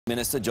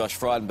Minister Josh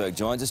Frydenberg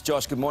joins us.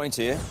 Josh, good morning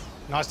to you.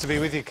 Nice to be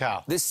with you,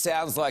 Karl. This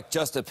sounds like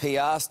just a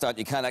PR stunt.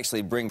 You can't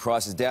actually bring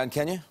prices down,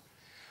 can you?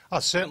 Oh,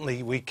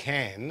 certainly we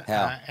can.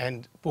 How?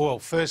 Well,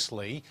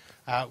 firstly,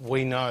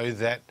 we know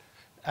that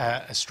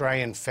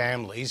Australian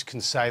families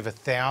can save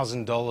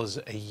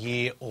 $1,000 a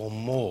year or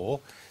more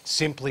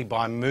simply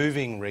by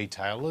moving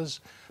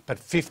retailers, but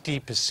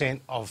 50%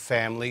 of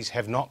families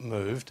have not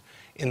moved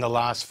in the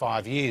last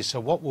 5 years. So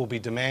what we'll be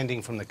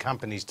demanding from the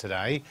companies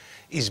today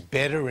is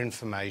better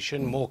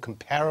information, more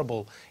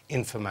comparable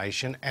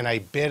information, and a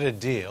better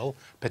deal,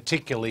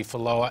 particularly for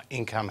lower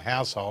income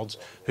households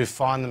who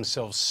find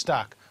themselves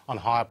stuck on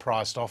higher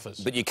priced offers.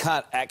 But you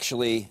can't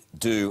actually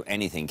do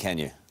anything, can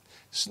you?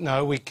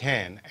 No, we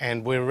can,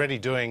 and we're already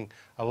doing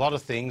a lot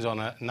of things on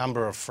a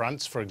number of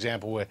fronts. For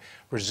example, we're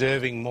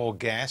reserving more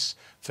gas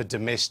for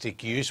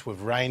domestic use.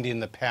 We've reined in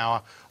the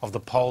power of the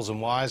poles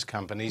and wires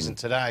companies, and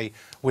today,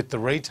 with the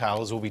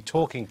retailers, we'll be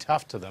talking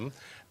tough to them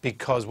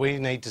because we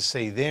need to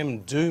see them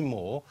do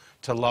more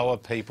to lower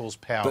people's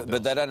power bills.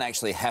 But they don't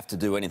actually have to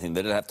do anything.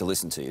 They don't have to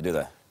listen to you, do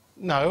they?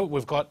 No,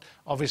 we've got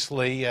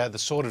obviously the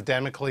sword of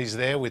Damocles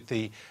there with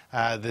the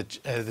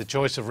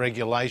choice of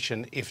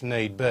regulation if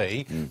need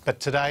be.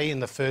 But today, in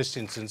the first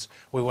instance,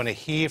 we want to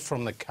hear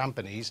from the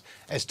companies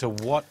as to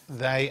what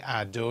they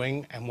are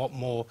doing and what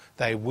more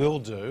they will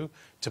do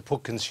to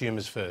put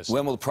consumers first.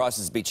 When will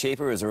prices be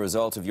cheaper as a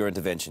result of your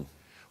intervention?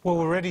 Well,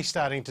 we're already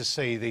starting to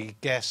see the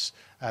gas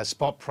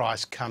spot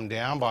price come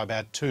down by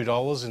about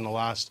 $2 in the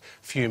last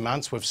few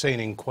months. We've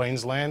seen in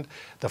Queensland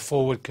the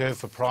forward curve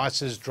for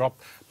prices drop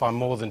by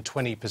more than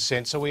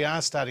 20%. So we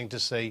are starting to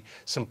see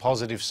some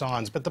positive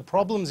signs. But the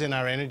problems in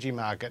our energy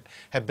market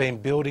have been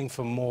building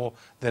for more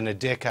than a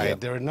decade. Yep.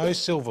 There are no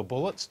silver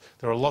bullets.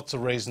 There are lots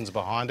of reasons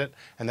behind it,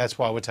 and that's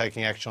why we're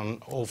taking action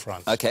on all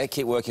fronts. OK,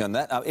 keep working on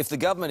that. If the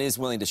government is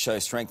willing to show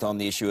strength on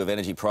the issue of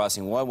energy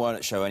pricing, why won't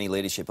it show any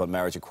leadership on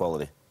marriage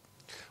equality?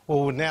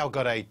 Well, we've now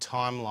got a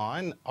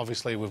timeline.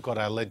 Obviously, we've got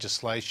our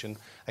legislation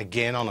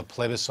again on a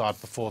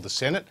plebiscite before the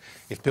Senate.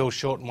 If Bill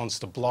Shorten wants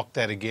to block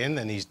that again,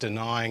 then he's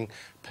denying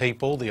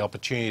people the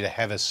opportunity to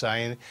have a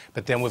say in it.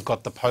 But then we've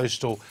got the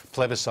postal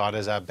plebiscite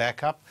as our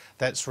backup.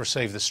 That's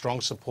received the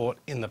strong support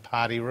in the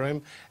party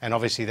room, and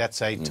obviously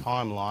that's a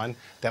timeline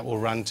that will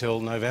run till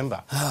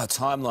November.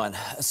 Timeline.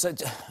 So,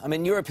 I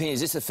mean, your opinion,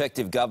 is this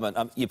effective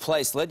government? You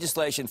place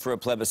legislation for a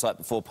plebiscite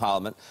before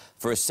Parliament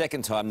for a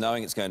second time,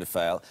 knowing it's going to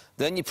fail.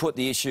 Then you put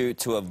the issue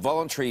to a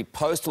voluntary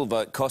postal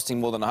vote costing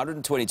more than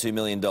 $122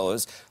 million,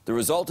 the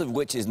result of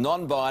which is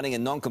non-binding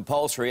and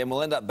non-compulsory, and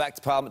we'll end up back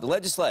to Parliament to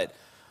legislate.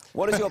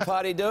 What is your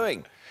party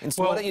doing?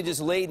 Why don't you just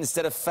lead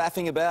instead of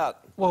faffing about?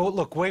 Well,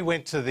 look, we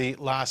went to the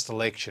last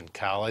election,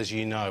 Karl, as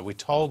you know. We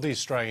told the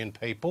Australian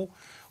people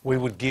we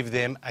would give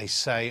them a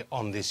say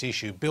on this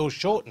issue. Bill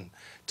Shorten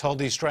told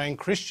the Australian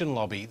Christian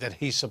lobby that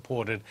he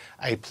supported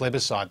a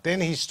plebiscite. Then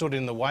he stood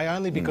in the way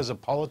only because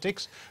of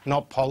politics,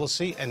 not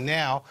policy, and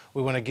now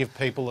we want to give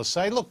people a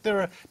say. Look,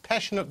 there are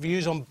passionate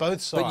views on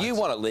both sides. But you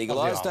want it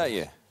legalised, don't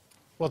you?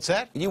 What's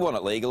that? You want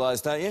it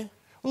legalised, don't you?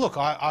 Look,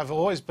 I've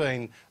always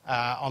been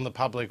on the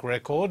public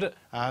record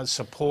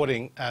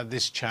supporting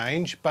this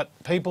change, but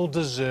people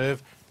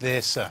deserve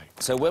their say.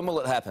 So when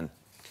will it happen?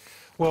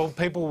 Well,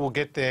 people will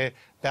get their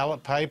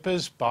ballot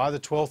papers by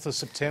the 12th of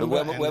September.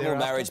 But when will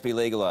marriage be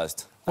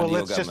legalised under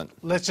your government?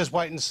 Let's just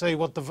wait and see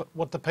what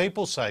the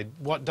people say.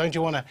 Don't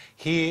you want to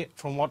hear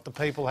from what the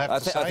people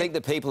have to say? I think the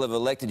people have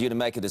elected you to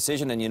make a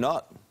decision and you're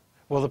not.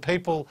 Well, the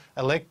people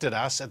elected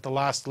us at the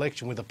last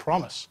election with a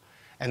promise.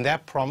 And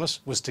that promise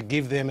was to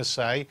give them a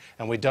say,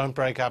 and we don't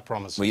break our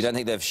promises. Well, you don't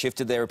think they've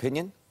shifted their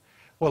opinion?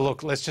 Well,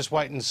 look, let's just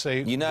wait and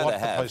see what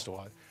the postal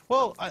vote.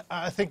 Well,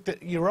 I think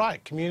that you're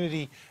right.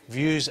 Community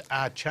views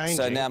are changing.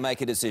 So now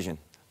make a decision.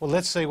 Well,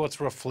 let's see what's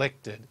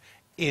reflected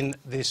in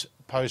this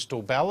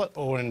postal ballot,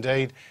 or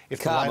indeed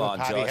if the Labor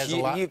Party has a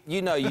lot.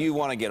 You know you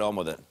want to get on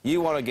with it.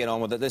 You want to get on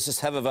with it. Let's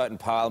just have a vote in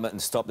Parliament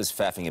and stop this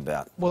faffing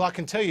about. Well, I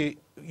can tell you,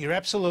 you're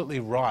absolutely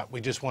right. We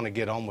just want to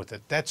get on with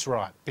it. That's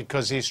right,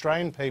 because the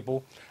Australian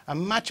people are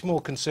much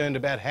more concerned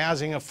about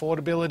housing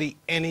affordability,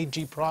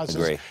 energy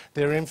prices,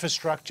 their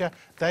infrastructure.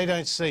 They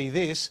don't see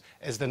this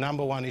as the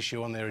 #1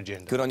 issue on their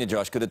agenda. Good on you,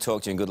 Josh. Good to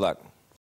talk to you and good luck.